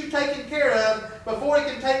this issue taken care of before he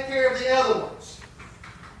can take care of the other ones.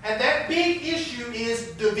 And that big issue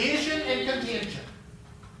is division and contention.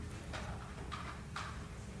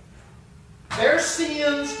 Their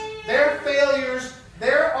sins, their failures,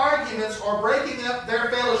 their arguments are breaking up their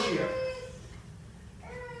fellowship.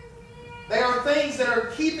 They are things that are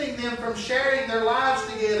keeping them from sharing their lives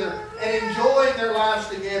together and enjoying their lives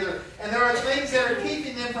together. And there are things that are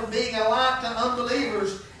keeping them from being a light to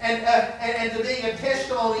unbelievers and to being a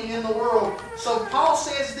testimony in the world. So Paul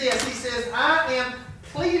says this. He says, I am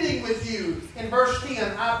pleading with you. In verse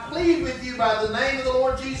 10, I plead with you by the name of the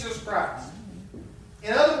Lord Jesus Christ.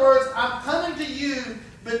 In other words, I'm coming to you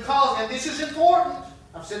because, and this is important,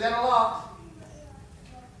 I've said that a lot,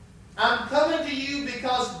 I'm coming to you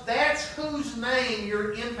because that's whose name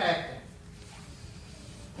you're impacting.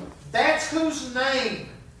 That's whose name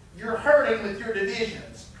you're hurting with your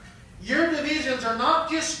divisions. Your divisions are not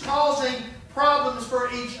just causing problems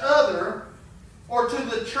for each other or to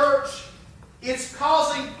the church. It's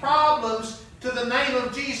causing problems to the name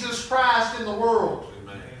of Jesus Christ in the world.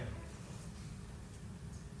 Amen.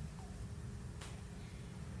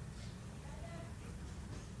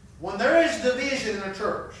 When there is division in a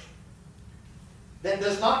church that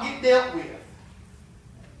does not get dealt with,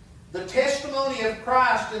 the testimony of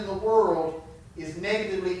Christ in the world is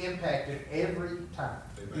negatively impacted every time.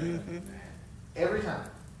 Amen. Every time.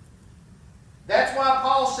 That's why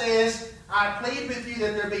Paul says, I plead with you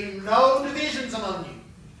that there be no divisions among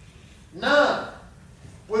you. None.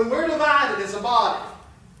 When we're divided as a body,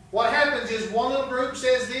 what happens is one little group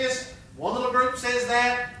says this, one little group says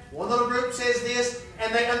that, one little group says this,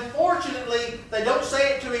 and they unfortunately, they don't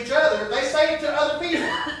say it to each other, they say it to other people.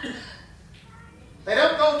 They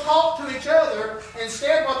don't go talk to each other.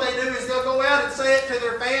 Instead, what they do is they'll go out and say it to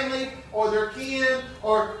their family or their kin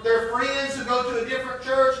or their friends who go to a different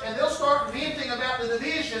church, and they'll start venting about the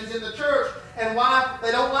divisions in the church and why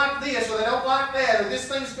they don't like this or they don't like that or this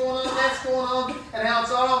thing's going on, that's going on, and how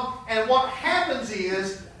it's all. And what happens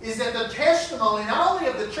is that the testimony not only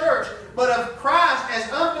of the church but of Christ,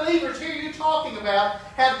 as unbelievers hear you talking about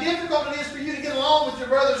how difficult it is for you to get along with your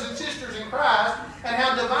brothers and sisters in Christ and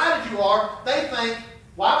how divided you are, they think,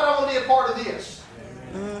 why would I want to be a part of this?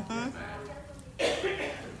 Mm-hmm.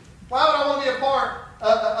 Why would I want to be a part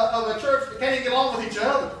of a church that can't even get along with each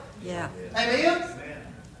other? Yeah. Amen?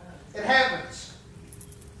 It happens.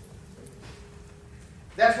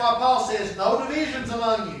 That's why Paul says, no divisions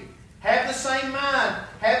among you. Have the same mind.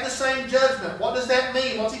 Have the same judgment. What does that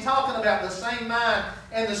mean? What's he talking about? The same mind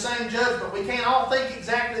and the same judgment. We can't all think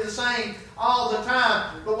exactly the same all the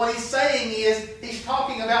time. But what he's saying is, he's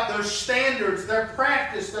talking about their standards, their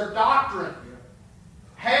practice, their doctrine.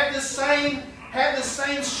 Have the same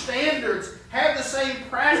standards. Have the same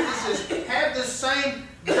practices. Have the same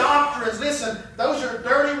doctrines. Listen, those are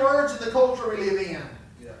dirty words in the culture we live in.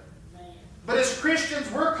 But as Christians,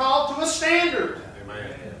 we're called to a standard.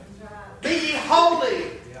 Amen. Be ye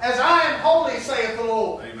holy, as I am holy, saith the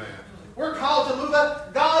Lord. Amen. We're called to move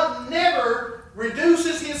up. God never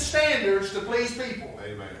reduces His standards to please people.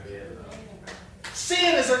 Amen.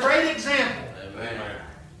 Sin is a great example. Amen.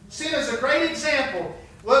 Sin is a great example.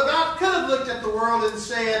 Well, God could have looked at the world and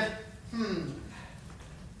said,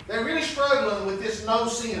 they're really struggling with this no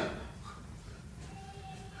sin.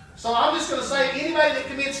 So I'm just going to say, anybody that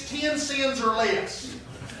commits 10 sins or less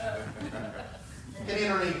can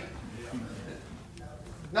enter in.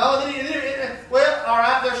 No, well, all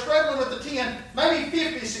right, they're struggling with the 10, maybe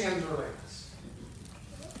 50 sins or less.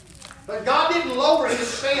 But God didn't lower His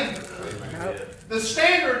standard. Amen. The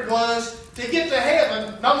standard was to get to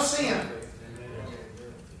heaven, no sin.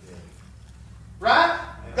 Right?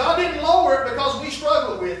 God didn't lower it because we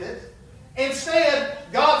struggled with it. Instead,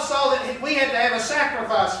 God saw that we had to have a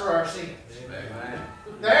sacrifice for our sins. Amen.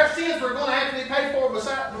 That our sins were going to have to be paid for with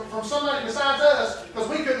from somebody besides us because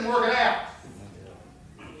we couldn't work it out.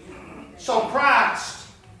 So Christ,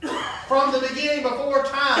 from the beginning before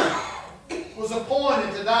time, was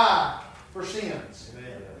appointed to die for sins.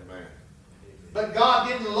 Amen. But God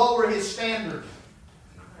didn't lower His standard.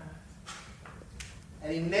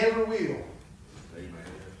 And He never will. Amen.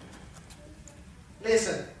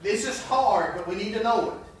 Listen, this is hard, but we need to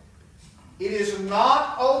know it. It is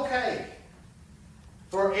not okay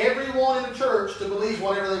for everyone in the church to believe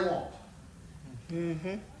whatever they want.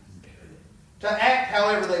 To act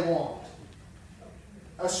however they want.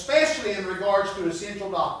 Especially in regards to essential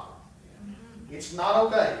doctrine. It's not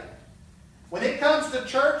okay. When it comes to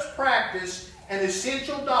church practice and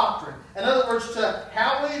essential doctrine, in other words, to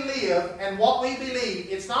how we live and what we believe,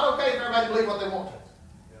 it's not okay for everybody to believe what they want to.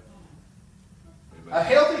 A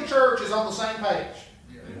healthy church is on the same page.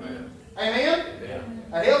 Amen. Amen?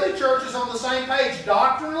 A healthy church is on the same page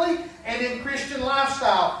doctrinally and in Christian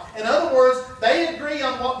lifestyle. In other words, they agree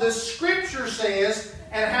on what the Scripture says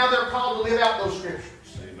and how they're called to live out those Scriptures.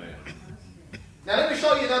 Amen. Now let me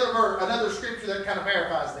show you another Scripture that kind of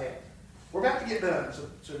verifies that. We're about to get done, so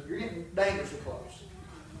you're getting dangerously close.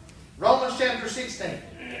 Romans chapter 16.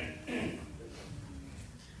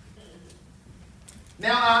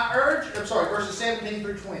 Verses 17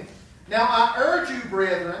 through 20. Now I urge you,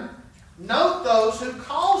 brethren, note those who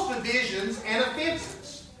cause divisions and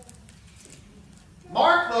offenses.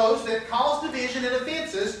 Mark those that cause division and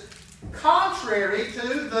offenses contrary to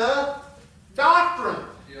the doctrine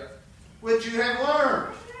which you have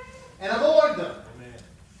learned, and avoid them. Amen.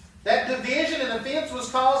 That division and offense was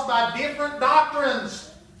caused by different doctrines.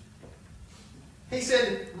 He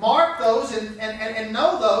said, mark those and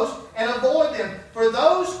know those and avoid them. For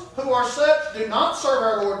those who are such do not serve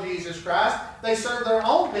our Lord Jesus Christ. They serve their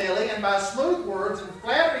own belly, and by smooth words and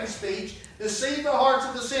flattering speech deceive the hearts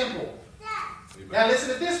of the simple. Amen. Now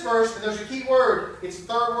listen to this verse, and there's a key word. It's the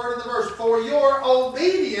third word in the verse. For your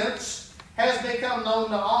obedience has become known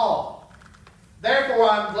to all. Therefore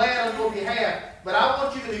I am glad on your behalf. But I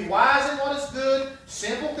want you to be wise in what is good,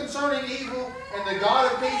 simple concerning evil, and the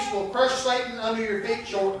God of peace will crush Satan under your feet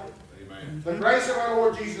shortly. Amen. The grace of our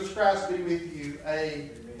Lord Jesus Christ be with you.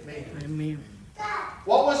 Amen. Amen.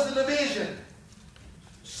 What was the division?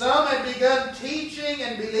 Some had begun teaching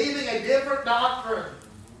and believing a different doctrine,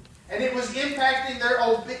 and it was impacting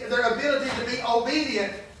their ability to be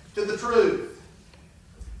obedient to the truth.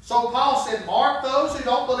 So Paul said, mark those who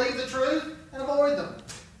don't believe the truth and avoid them.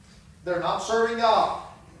 They're not serving God.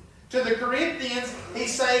 To the Corinthians,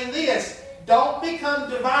 he's saying this: don't become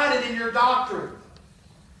divided in your doctrine.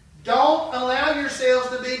 Don't allow yourselves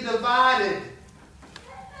to be divided.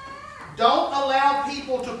 Don't allow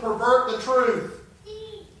people to pervert the truth.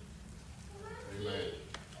 Amen.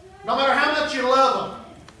 No matter how much you love them,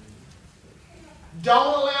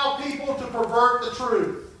 don't allow people to pervert the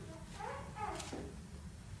truth.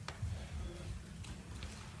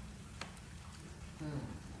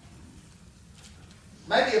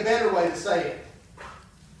 Maybe a better way to say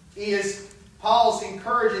it is Paul's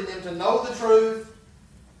encouraging them to know the truth,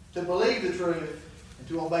 to believe the truth, and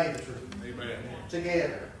to obey the truth. Amen.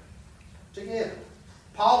 Together.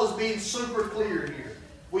 Paul is being super clear here.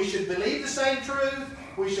 We should believe the same truth.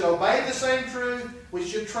 We should obey the same truth. We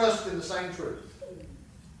should trust in the same truth.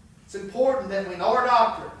 It's important that we know our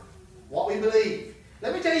doctrine, what we believe.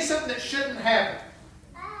 Let me tell you something that shouldn't happen.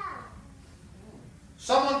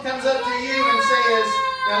 Someone comes up to you and says,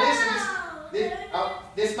 now listen,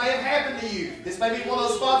 this may have happened to you. This may be one of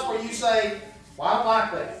those spots where you say, well, I don't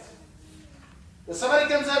like that. But somebody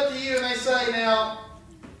comes up to you and they say, now,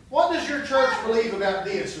 what does your church believe about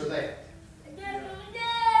this or that?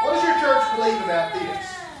 What does your church believe about this?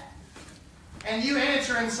 And you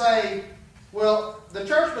answer and say, well, the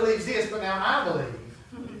church believes this, but now I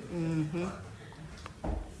believe.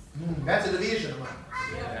 That's a division among us.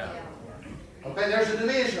 Okay, there's a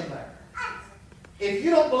division there. If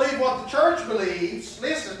you don't believe what the church believes,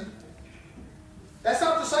 listen, that's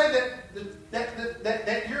not to say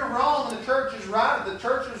that you're wrong and the church is right, or the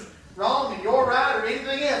church is wrong and you're right, or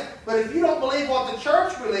anything else. But if you don't believe what the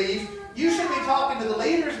church believes, you should be talking to the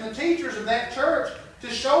leaders and the teachers of that church to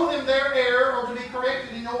show them their error or to be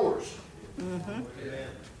corrected in yours. Amen?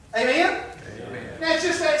 Amen? Now, it's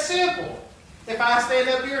just that simple. If I stand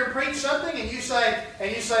up here and preach something and you say,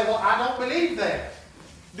 well, I don't believe that.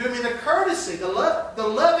 Do me the courtesy, the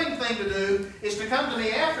loving thing to do is to come to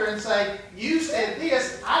me after and say, you said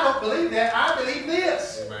this, I don't believe that, I believe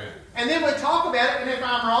this. Amen. And then we talk about it, and if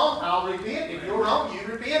I'm wrong, I'll repent. If you're wrong, you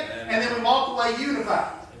repent. Amen. And then we walk away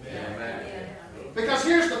unified. Amen. Because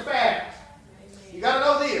here's the fact. You got to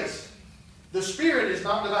know this. The Spirit is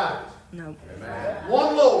not divided. No.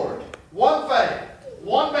 One Lord, one faith,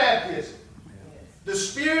 one baptism. The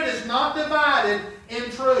Spirit is not divided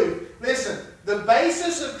in truth. Listen, the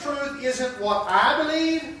basis of truth isn't what I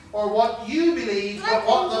believe or what you believe, but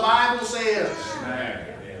what the Bible says.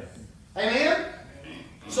 Amen?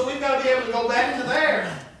 So we've got to be able to go back to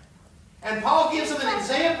there. And Paul gives them an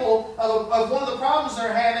example of one of the problems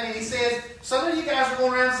they're having, and he says, some of you guys are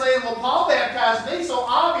going around saying, well, Paul baptized me, so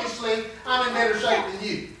obviously I'm in better shape than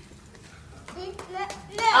you.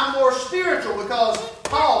 I'm more spiritual because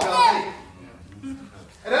Paul got me.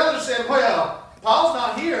 And others said, well, Paul's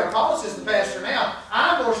not here. Apollos is the pastor now.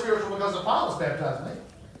 I'm more spiritual because Apollos baptized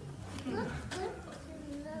me.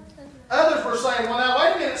 Others were saying, well, now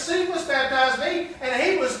wait a minute, Cephas baptized me, and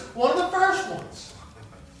he was one of the first ones.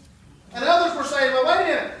 And others were saying, well, wait a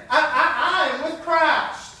minute, I am with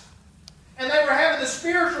Christ. And they were having this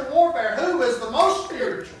spiritual warfare. Who was the most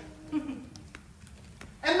spiritual?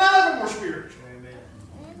 And none of them were spiritual.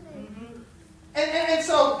 And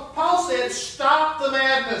so Paul said, stop the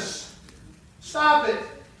madness. Stop it.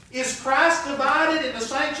 Is Christ divided in the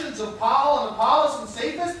sanctions of Paul and Apollos and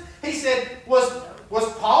Cephas? He said, was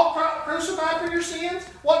Paul crucified for your sins?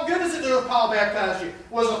 What good does it do if Paul baptized you?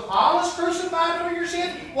 Was Apollos crucified for your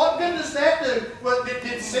sins? What good does that do?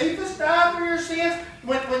 Did Cephas die for your sins?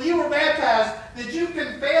 When you were baptized, did you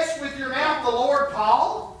confess with your mouth the Lord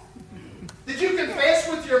Paul? Did you confess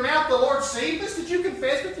with your mouth the Lord Cephas? Did you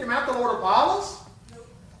confess with your mouth the Lord Apollos?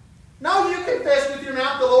 No, you confessed with your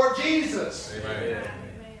mouth the Lord Jesus. Amen.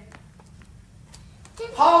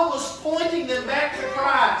 Paul was pointing them back to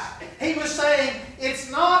Christ. He was saying, it's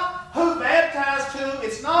not who baptized who,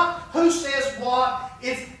 it's not who says what,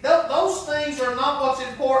 those things are not what's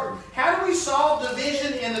important. How do we solve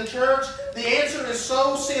division in the church? The answer is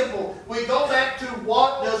so simple. We go back to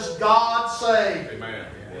what does God say? Amen.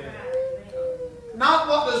 Not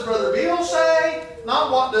what does Brother Bill say,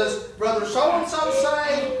 not what does Brother so-and-so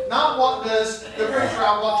say, not what does the preacher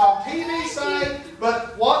I watch on TV say,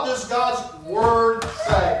 but what does God's Word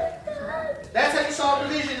say? That's how you solve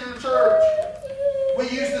division in the church. We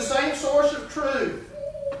use the same source of truth.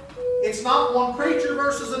 It's not one preacher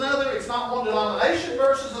versus another. It's not one denomination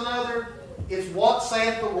versus another. It's what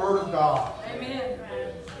saith the Word of God. Amen.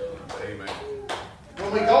 Amen.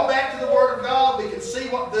 When we go back to the Word of God, we can see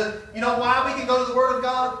what you know why we can go to the Word of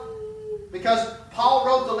God? Because Paul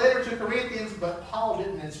wrote the letter to Corinthians, but Paul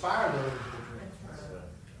didn't inspire the letter to Corinthians.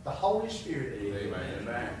 The Holy Spirit did.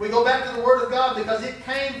 Amen. We go back to the Word of God because it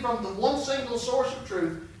came from the one single source of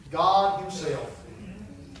truth, God Himself.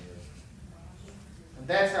 And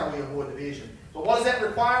that's how we avoid division. But what does that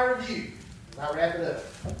require of you? As I wrap it up.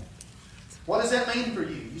 What does that mean for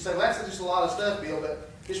you? You say, well, that's just a lot of stuff, Bill, but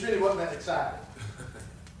this really wasn't that exciting.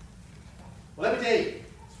 Well, let me tell you.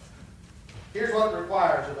 Here's what it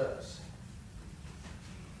requires of us.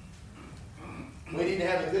 We need to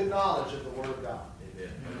have a good knowledge of the Word of God.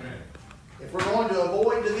 Amen. If we're going to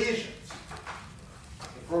avoid divisions,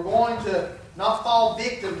 if we're going to not fall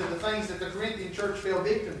victim to the things that the Corinthian church fell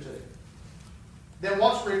victim to, then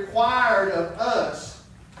what's required of us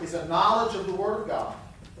is a knowledge of the Word of God.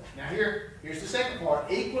 Now here's the second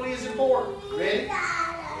part, equally as important. Ready?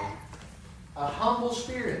 A humble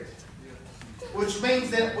spirit. Which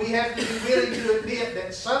means that we have to be willing to admit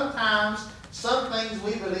that sometimes some things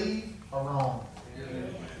we believe are wrong.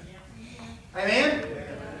 Amen?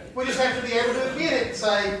 We just have to be able to admit it and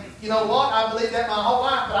say, you know what, I believe that my whole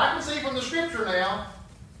life, but I can see from the Scripture now,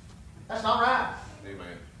 that's not right.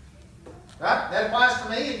 Amen. Right? That applies to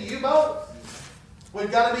me and to you both.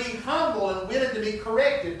 We've got to be humble and willing to be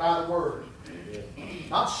corrected by the Word.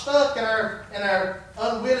 Not stuck in our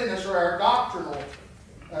unwillingness or our doctrinal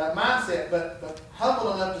mindset, but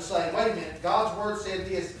humble enough to say, wait a minute, God's Word said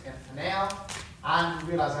this, and now I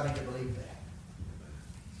realize I need to believe that.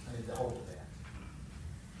 I need to hold to that.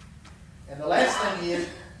 And the last thing is,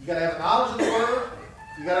 you got to have a knowledge of the Word,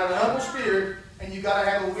 you got to have a humble spirit, and you got to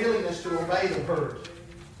have a willingness to obey the Word.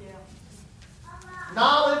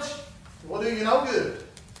 Knowledge will do you no good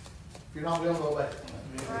if you're not willing to obey it.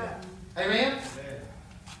 Amen?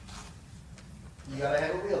 You got to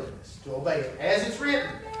have a willingness to obey it as it's written.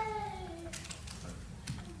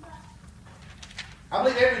 I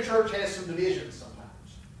believe every church has some divisions sometimes.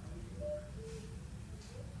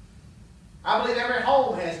 I believe every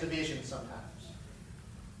home has divisions sometimes.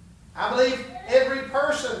 I believe every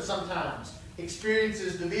person sometimes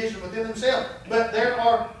experiences division within themselves. But there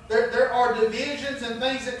are divisions and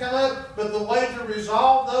things that come up, but the way to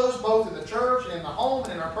resolve those both in the church and in the home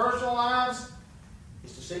and in our personal lives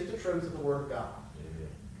is to seek the truth of the Word of God.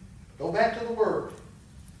 Go back to the Word.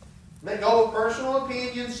 Let go of personal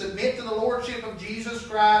opinions. Submit to the Lordship of Jesus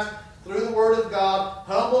Christ. through the Word of God,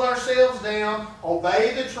 humble ourselves down,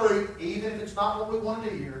 obey the truth, even if it's not what we want to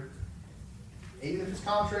hear, even if it's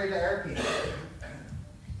contrary to our opinion.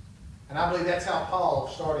 And I believe that's how Paul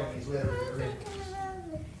is starting his letter to the Corinthians.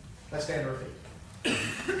 Let's stand to our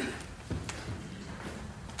feet.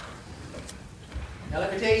 Now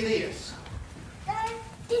let me tell you this.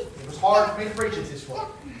 It was hard for me to preach it this way.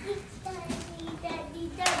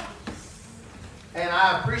 And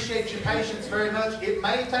I appreciate your patience very much. It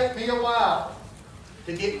may take me a while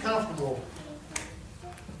to get comfortable.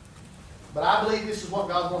 But I believe this is what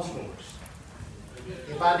God wants for us.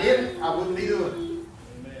 If I didn't, I wouldn't be doing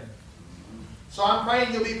it. Amen. So I'm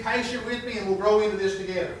praying you'll be patient with me and we'll grow into this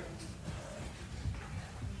together.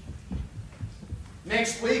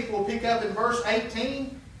 Next week we'll pick up in verse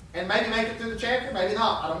 18 and maybe make it through the chapter, maybe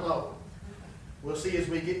not. I don't know. We'll see as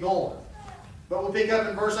we get going. But we'll pick up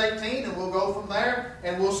in verse 18 and we'll go from there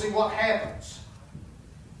and we'll see what happens.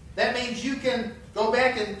 That means you can go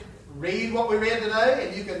back and read what we read today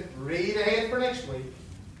and you can read ahead for next week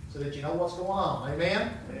so that you know what's going on.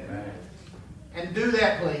 Amen? Amen. And do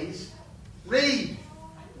that, please. Read.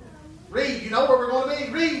 Read. You know where we're going to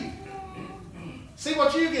be? Read. See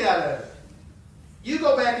what you get out of it. You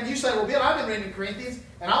go back and you say, well, Bill, I've been reading Corinthians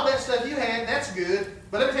and all that stuff you had, that's good.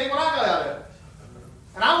 But let me tell you what I got out of it.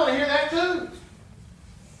 And I want to hear that too.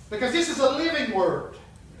 Because this is a living word.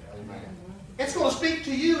 Amen. It's going to speak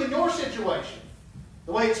to you in your situation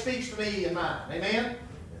the way it speaks to me in mine. Amen?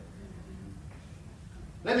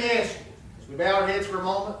 Let me ask you, as we bow our heads for a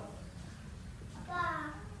moment,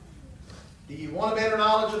 do you want a better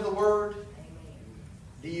knowledge of the Word?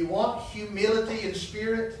 Do you want humility in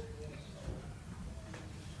spirit?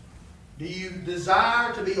 Do you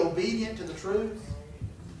desire to be obedient to the truth?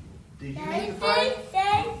 Do you need to pray?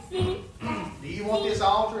 Do you want this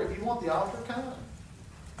altar? If you want the altar, come.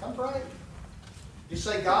 Come pray. Just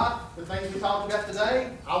say, God, the things we talked about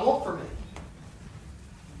today, I want for me.